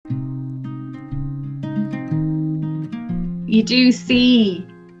you do see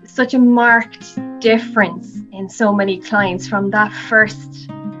such a marked difference in so many clients from that first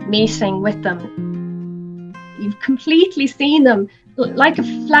meeting with them. You've completely seen them like a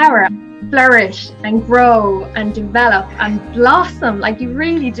flower flourish and grow and develop and blossom, like you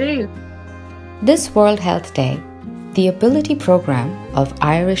really do. This World Health Day, the Ability Programme of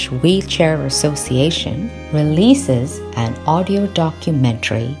Irish Wheelchair Association releases an audio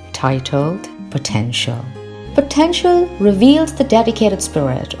documentary titled Potential. Potential reveals the dedicated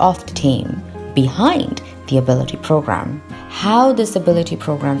spirit of the team behind the Ability Programme, how this Ability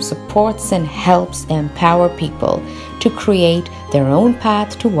Programme supports and helps empower people to create their own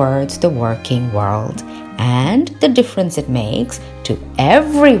path towards the working world, and the difference it makes to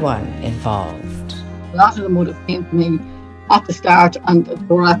everyone involved. A lot of them would have came to me at the start and they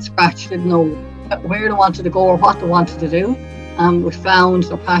were at scratch, didn't know where they wanted to go or what they wanted to do. We found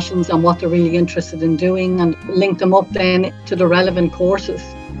their passions and what they're really interested in doing and linked them up then to the relevant courses,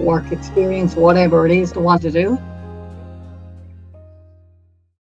 work experience, whatever it is they want to do.